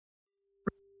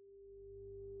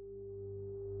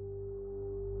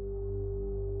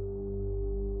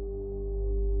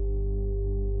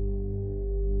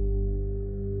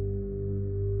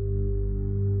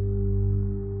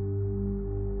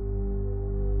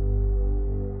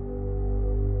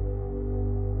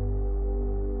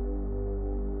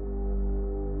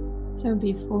So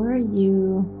before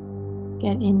you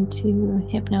get into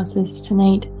hypnosis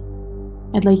tonight,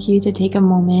 I'd like you to take a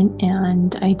moment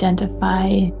and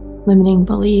identify limiting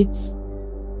beliefs,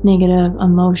 negative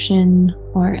emotion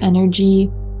or energy,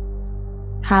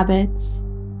 habits,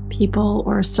 people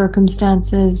or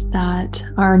circumstances that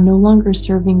are no longer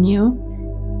serving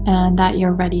you and that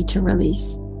you're ready to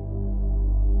release.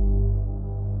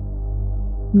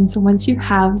 And so once you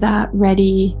have that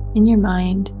ready in your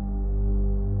mind,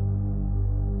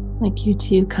 I'd like you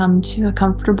to come to a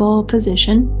comfortable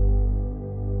position.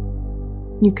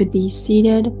 You could be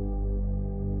seated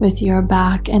with your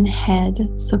back and head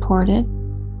supported,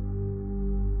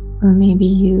 or maybe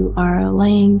you are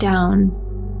laying down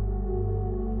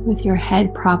with your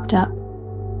head propped up.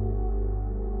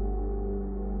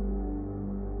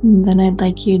 And then I'd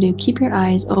like you to keep your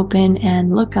eyes open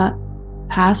and look up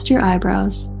past your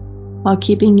eyebrows while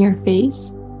keeping your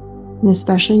face, and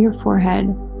especially your forehead,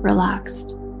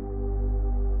 relaxed.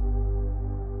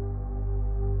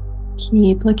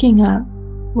 Keep looking up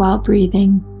while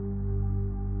breathing.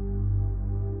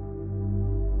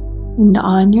 And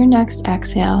on your next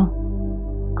exhale,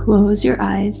 close your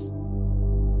eyes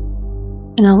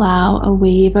and allow a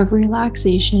wave of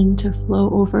relaxation to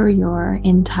flow over your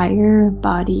entire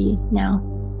body now.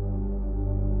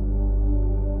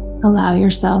 Allow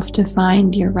yourself to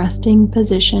find your resting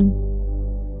position.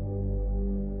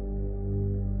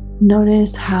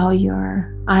 Notice how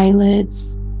your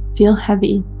eyelids feel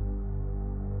heavy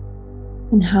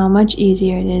and how much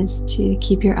easier it is to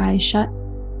keep your eyes shut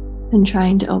than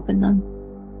trying to open them.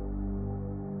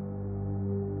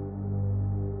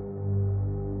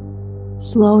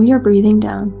 Slow your breathing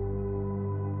down,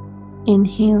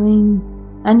 inhaling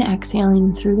and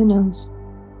exhaling through the nose.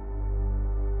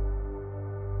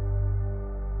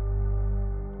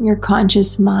 Your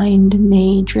conscious mind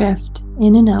may drift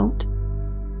in and out,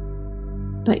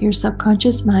 but your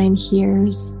subconscious mind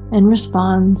hears and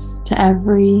responds to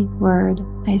every word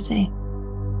I say.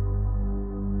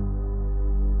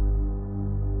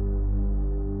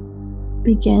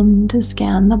 Begin to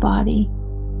scan the body.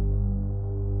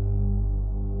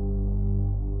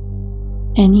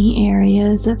 Any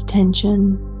areas of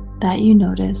tension that you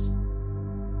notice,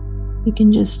 you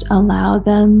can just allow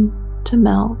them to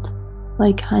melt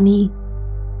like honey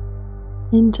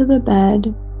into the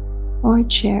bed or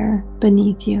chair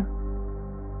beneath you.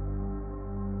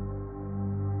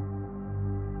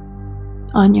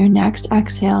 On your next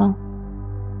exhale,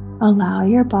 allow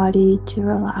your body to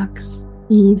relax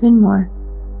even more,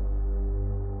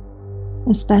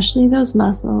 especially those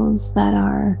muscles that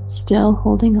are still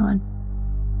holding on.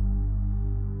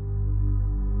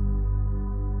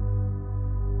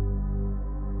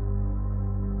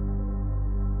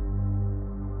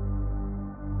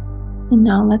 And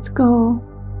now let's go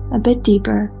a bit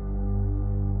deeper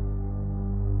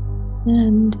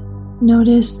and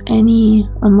notice any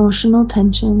emotional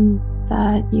tension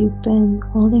that you've been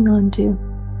holding on to.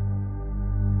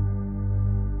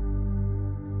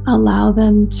 Allow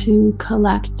them to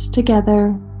collect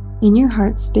together in your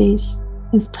heart space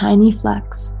as tiny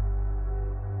flecks.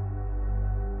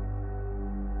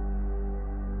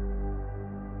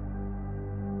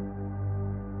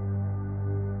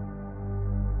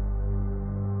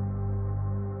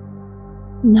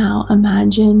 Now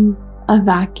imagine a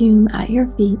vacuum at your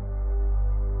feet,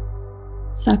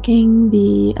 sucking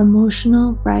the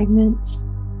emotional fragments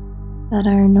that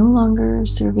are no longer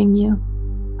serving you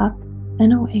up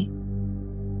and away.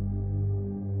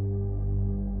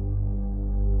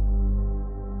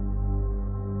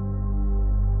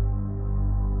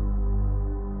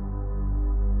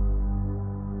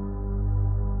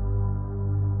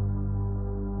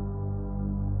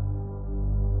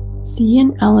 See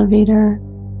an elevator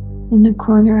in the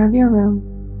corner of your room.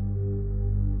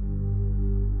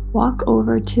 Walk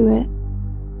over to it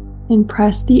and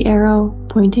press the arrow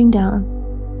pointing down.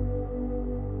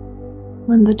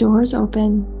 When the doors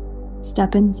open,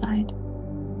 step inside.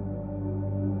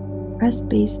 Press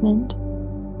basement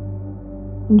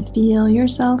and feel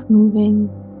yourself moving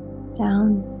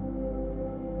down,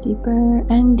 deeper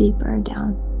and deeper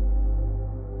down.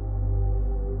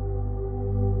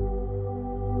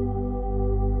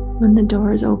 When the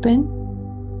doors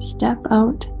open, step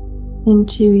out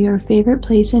into your favorite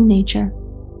place in nature.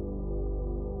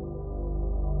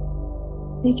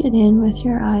 Take it in with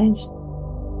your eyes.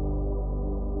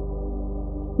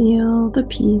 Feel the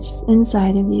peace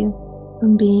inside of you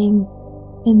from being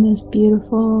in this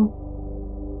beautiful,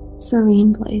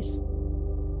 serene place.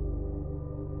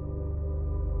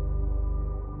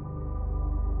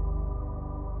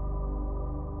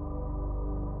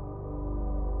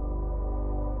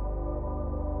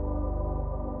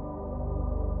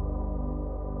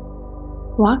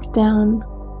 walk down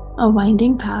a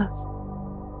winding path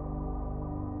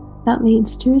that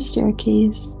leads to a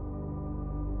staircase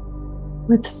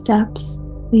with steps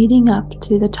leading up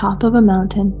to the top of a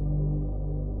mountain.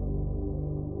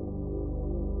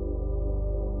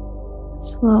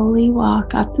 Slowly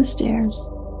walk up the stairs.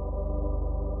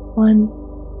 1,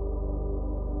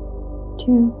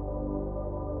 2,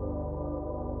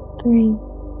 3,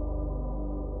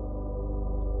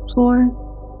 4,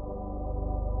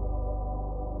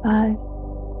 5.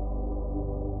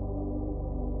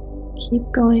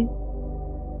 Keep going.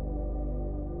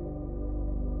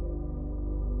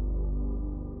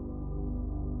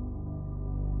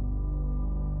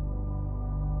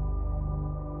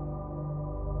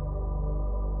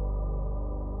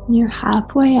 You're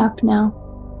halfway up now.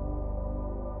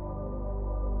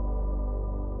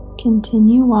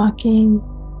 Continue walking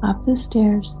up the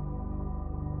stairs.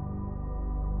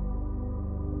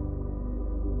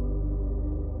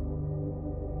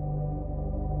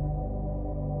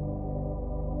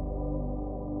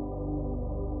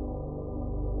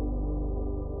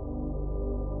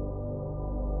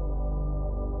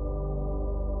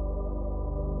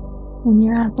 When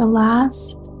you're at the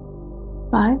last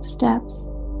 5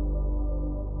 steps,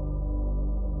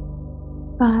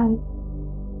 5,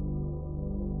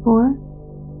 4,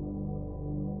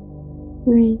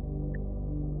 3,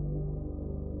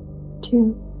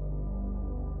 2,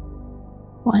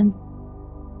 1.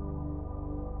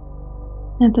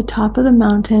 At the top of the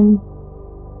mountain,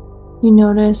 you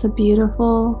notice a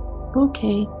beautiful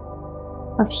bouquet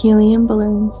of helium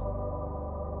balloons.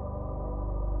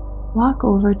 Walk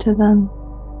over to them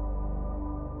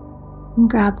and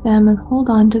grab them and hold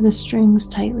on to the strings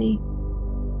tightly.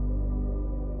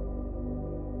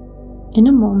 In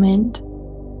a moment,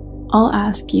 I'll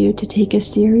ask you to take a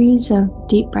series of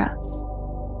deep breaths.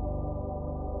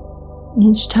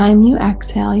 Each time you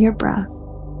exhale your breath,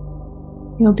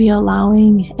 you'll be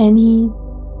allowing any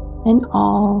and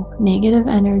all negative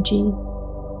energy,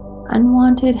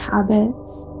 unwanted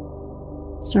habits,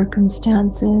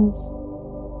 circumstances,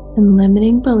 and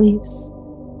limiting beliefs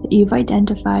that you've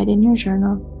identified in your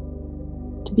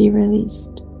journal to be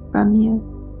released from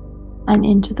you and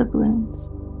into the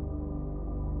balloons.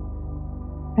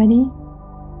 Ready?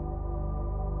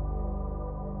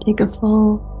 Take a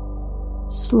full,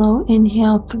 slow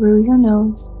inhale through your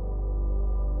nose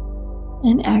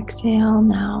and exhale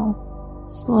now,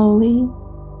 slowly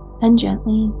and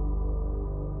gently.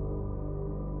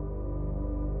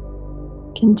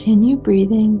 Continue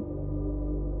breathing.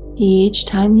 Each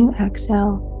time you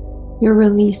exhale, you're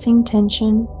releasing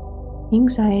tension,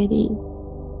 anxiety,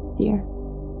 fear.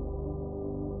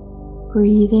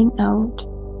 Breathing out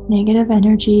negative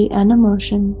energy and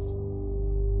emotions.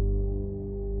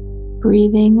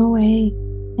 Breathing away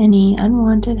any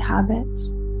unwanted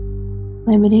habits,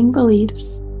 limiting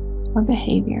beliefs, or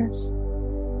behaviors.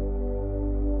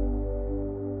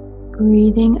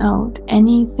 Breathing out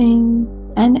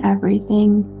anything and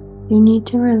everything you need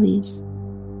to release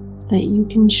so that you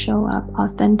can show up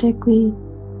authentically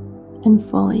and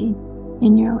fully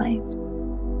in your life.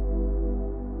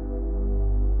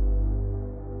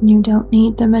 You don't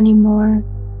need them anymore.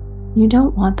 You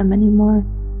don't want them anymore.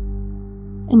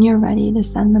 And you're ready to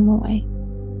send them away.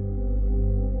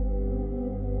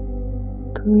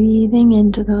 Breathing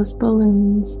into those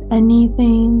balloons,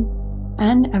 anything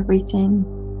and everything,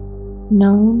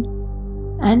 known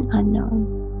and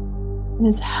unknown, that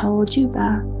has held you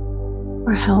back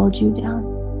or held you down.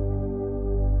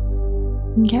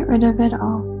 And get rid of it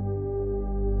all.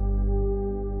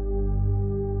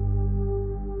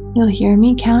 You'll hear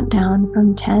me count down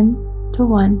from 10 to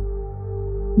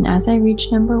 1, and as I reach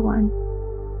number 1,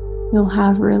 you'll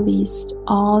have released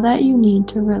all that you need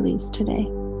to release today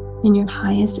in your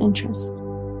highest interest.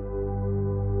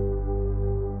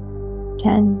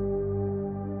 10,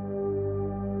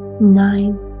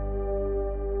 9,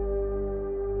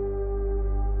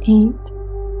 8,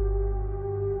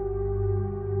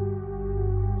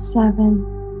 7.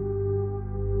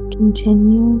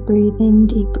 Continue breathing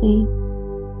deeply.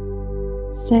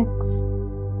 6,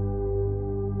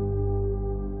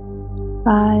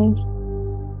 5,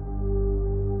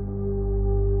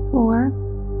 4,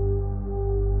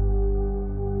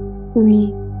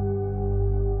 3,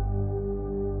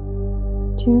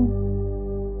 2,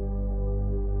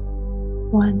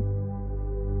 1.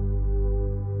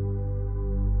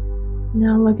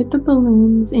 Now look at the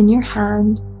balloons in your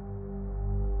hand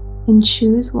and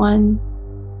choose one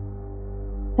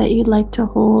that you'd like to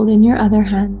hold in your other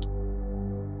hand.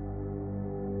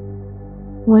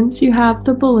 Once you have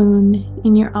the balloon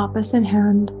in your opposite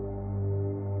hand,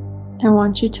 I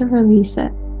want you to release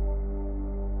it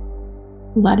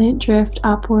Let it drift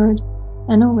upward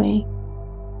and away.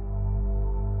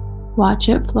 Watch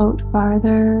it float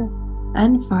farther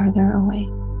and farther away.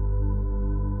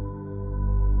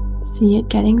 See it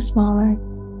getting smaller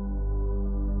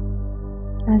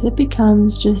as it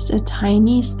becomes just a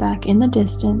tiny speck in the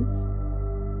distance.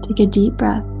 Take a deep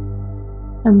breath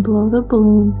and blow the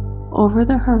balloon over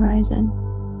the horizon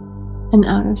and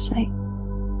out of sight.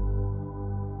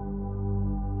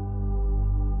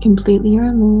 Completely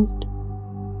removed,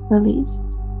 released,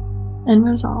 and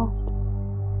resolved,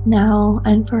 now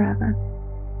and forever.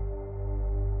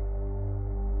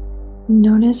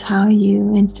 Notice how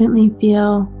you instantly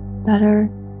feel better,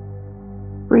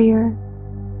 freer,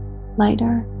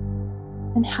 lighter,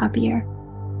 and happier.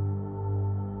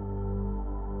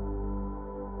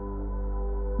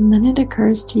 And then it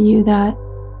occurs to you that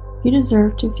you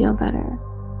deserve to feel better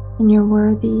and you're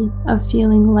worthy of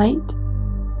feeling light,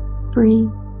 free,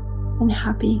 and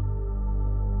happy.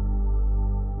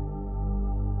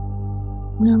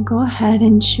 Now go ahead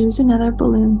and choose another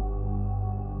balloon.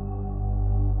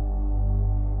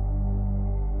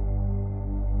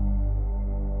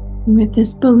 And with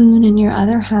this balloon in your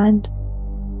other hand,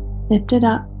 lift it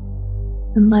up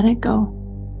and let it go,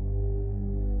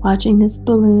 watching this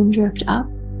balloon drift up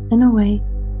and away,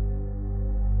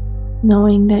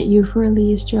 knowing that you've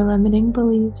released your limiting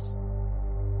beliefs,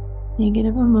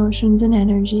 negative emotions, and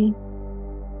energy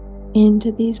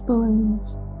into these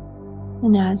balloons.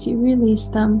 And as you release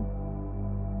them,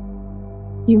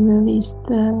 you release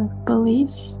the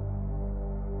beliefs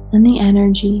and the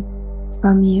energy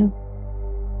from you.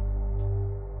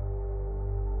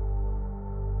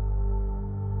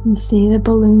 And see the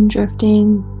balloon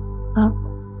drifting up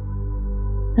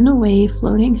and away,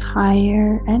 floating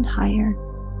higher and higher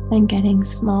and getting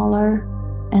smaller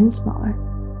and smaller.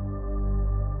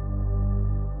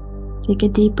 Take a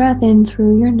deep breath in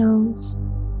through your nose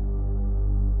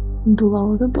and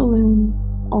blow the balloon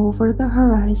over the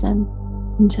horizon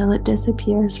until it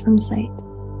disappears from sight.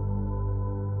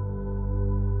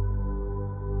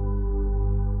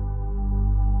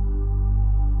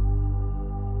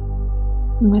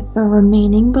 And with the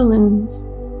remaining balloons,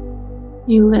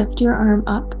 you lift your arm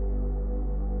up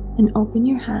and open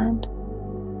your hand,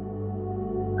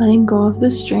 letting go of the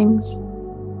strings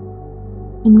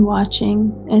and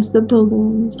watching as the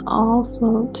balloons all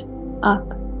float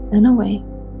up and away.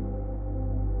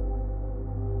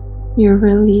 You're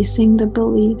releasing the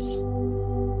beliefs,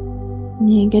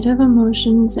 negative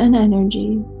emotions, and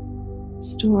energy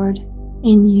stored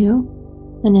in you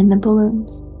and in the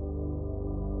balloons.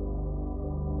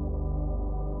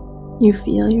 You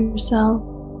feel yourself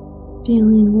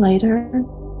feeling lighter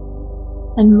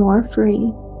and more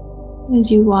free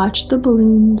as you watch the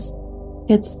balloons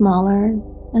get smaller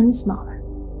and smaller.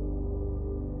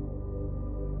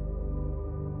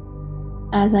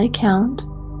 As I count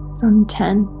from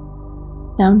 10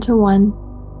 down to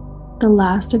 1, the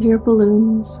last of your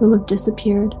balloons will have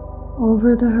disappeared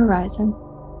over the horizon.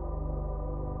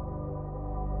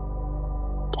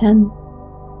 10,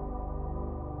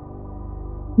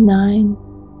 9,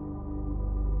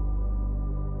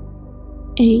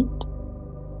 8,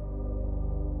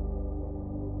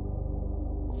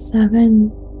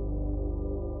 7,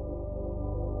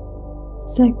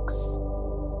 6,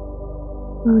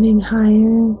 floating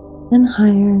higher and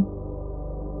higher,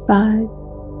 5,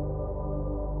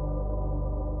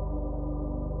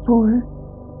 4,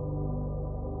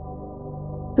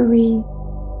 3,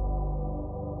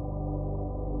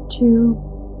 2,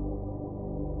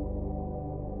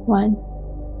 1.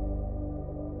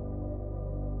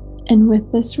 And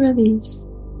with this release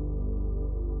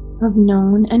of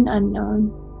known and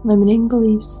unknown limiting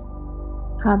beliefs,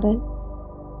 habits,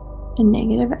 and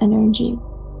negative energy,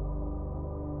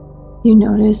 you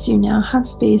notice you now have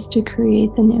space to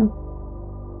create the new.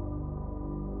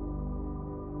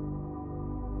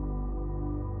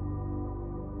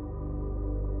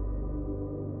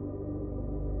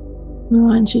 I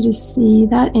want you to see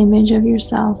that image of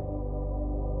yourself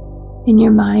in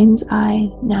your mind's eye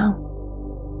now.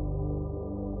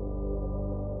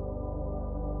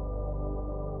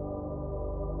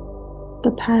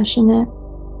 The passionate,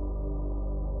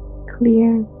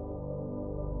 clear,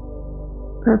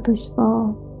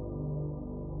 purposeful,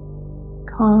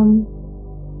 calm,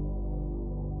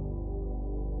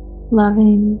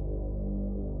 loving,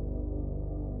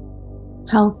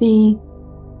 healthy,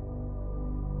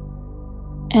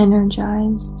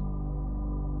 energized,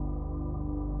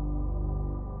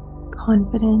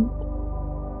 confident,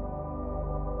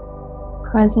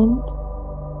 present,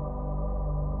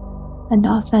 and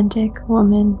authentic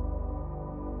woman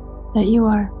that you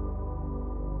are.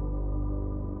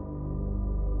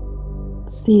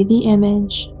 see the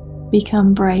image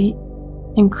become bright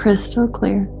and crystal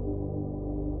clear.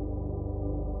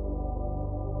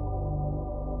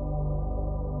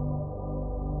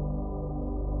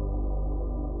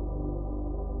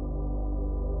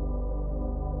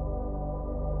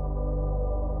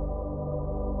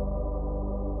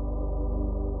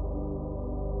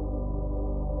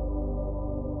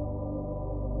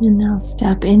 And now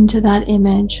step into that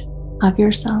image of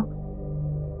yourself.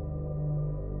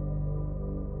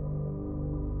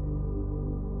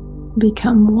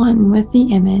 Become one with the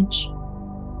image.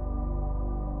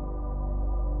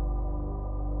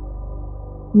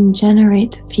 And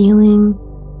generate the feeling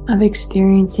of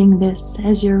experiencing this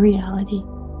as your reality.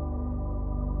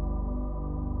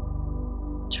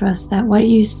 Trust that what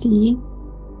you see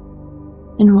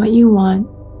and what you want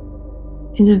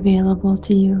is available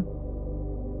to you.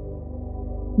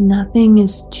 Nothing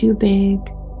is too big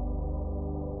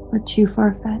or too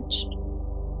far-fetched.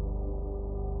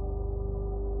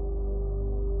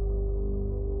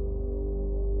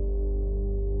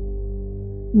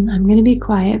 And I'm going to be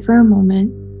quiet for a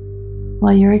moment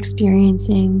while you're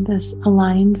experiencing this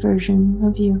aligned version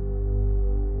of you.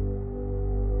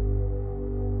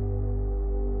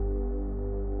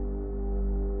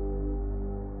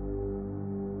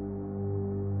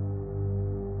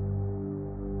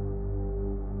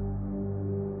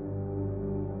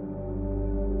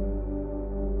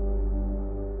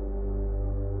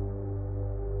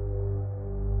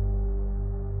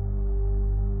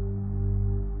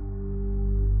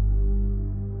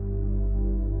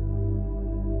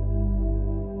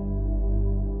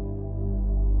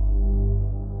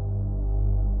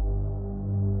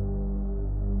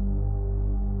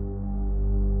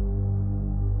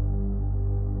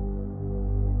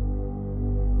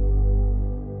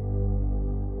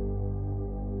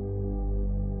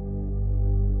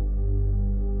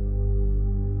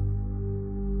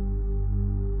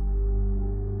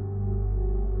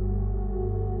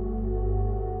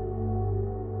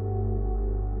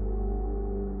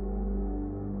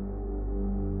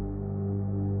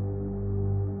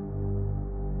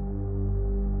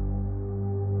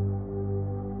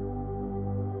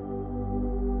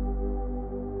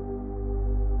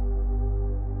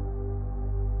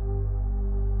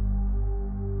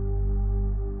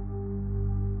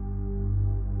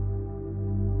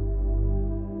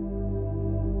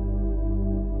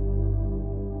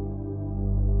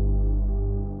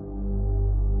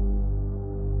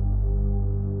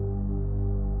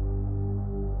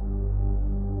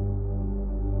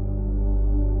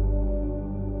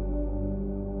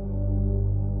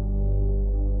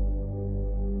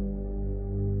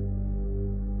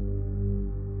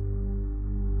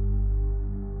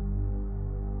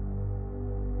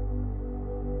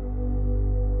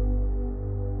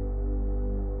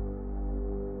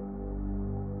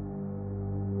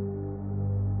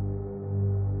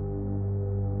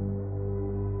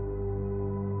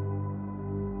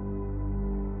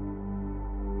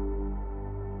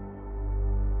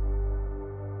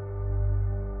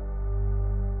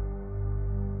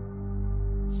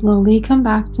 Slowly come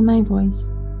back to my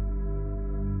voice.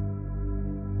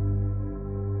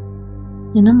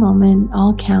 In a moment,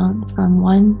 I'll count from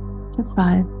 1 to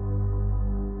 5,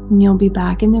 and you'll be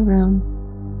back in the room,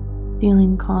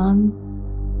 feeling calm,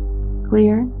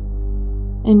 clear,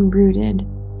 and rooted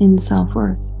in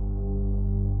self-worth.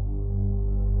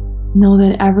 Know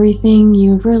that everything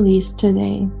you've released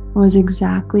today was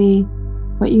exactly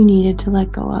what you needed to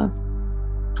let go of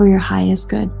for your highest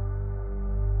good.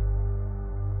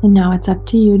 And now it's up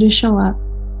to you to show up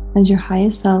as your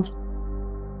highest self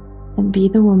and be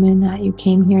the woman that you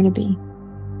came here to be.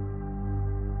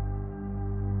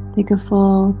 Take a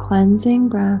full cleansing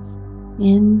breath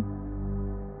in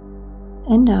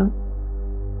and out.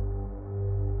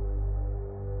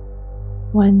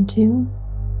 1, 2,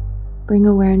 bring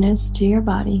awareness to your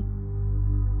body.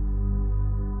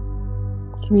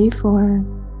 3, 4,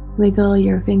 wiggle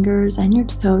your fingers and your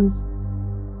toes.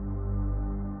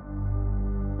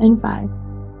 And 5,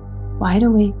 wide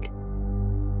awake,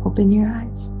 open your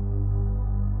eyes.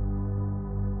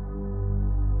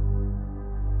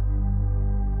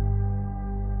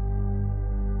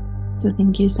 So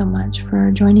thank you so much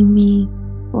for joining me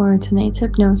for tonight's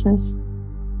hypnosis.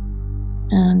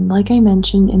 And like I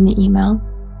mentioned in the email,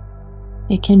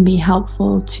 it can be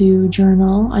helpful to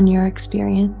journal on your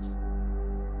experience.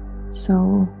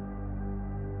 So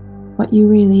what you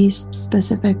released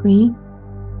specifically,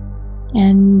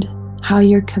 and how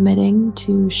you're committing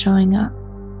to showing up.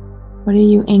 What are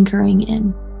you anchoring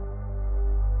in?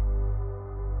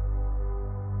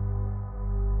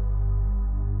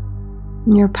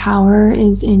 Your power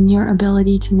is in your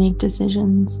ability to make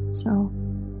decisions. So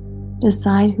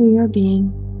decide who you're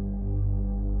being,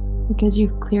 because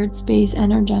you've cleared space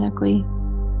energetically,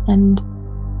 and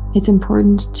it's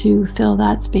important to fill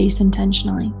that space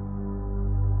intentionally.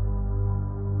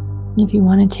 If you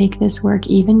want to take this work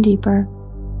even deeper,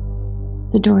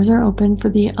 the doors are open for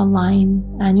the Align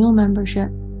annual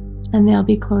membership, and they'll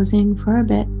be closing for a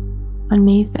bit on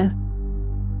May 5th.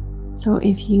 So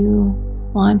if you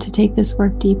want to take this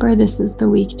work deeper, this is the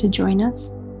week to join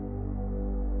us.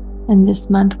 And this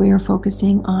month we are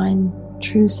focusing on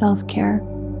true self-care,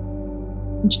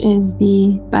 which is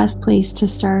the best place to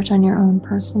start on your own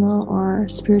personal or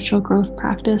spiritual growth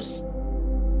practice.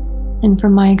 And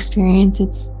from my experience,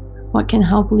 it's what can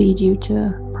help lead you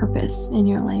to purpose in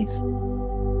your life.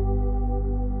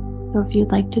 So if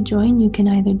you'd like to join, you can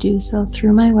either do so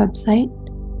through my website,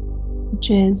 which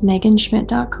is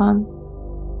meganschmidt.com,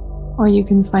 or you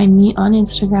can find me on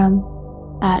Instagram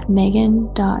at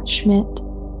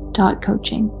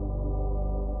megan.schmidt.coaching.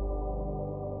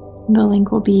 The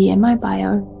link will be in my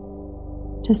bio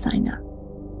to sign up.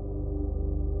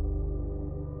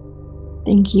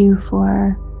 Thank you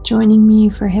for joining me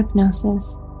for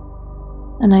hypnosis,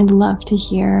 and I'd love to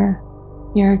hear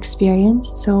your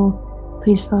experience, so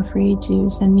please feel free to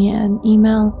send me an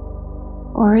email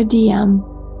or a DM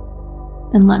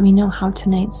and let me know how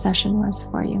tonight's session was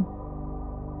for you.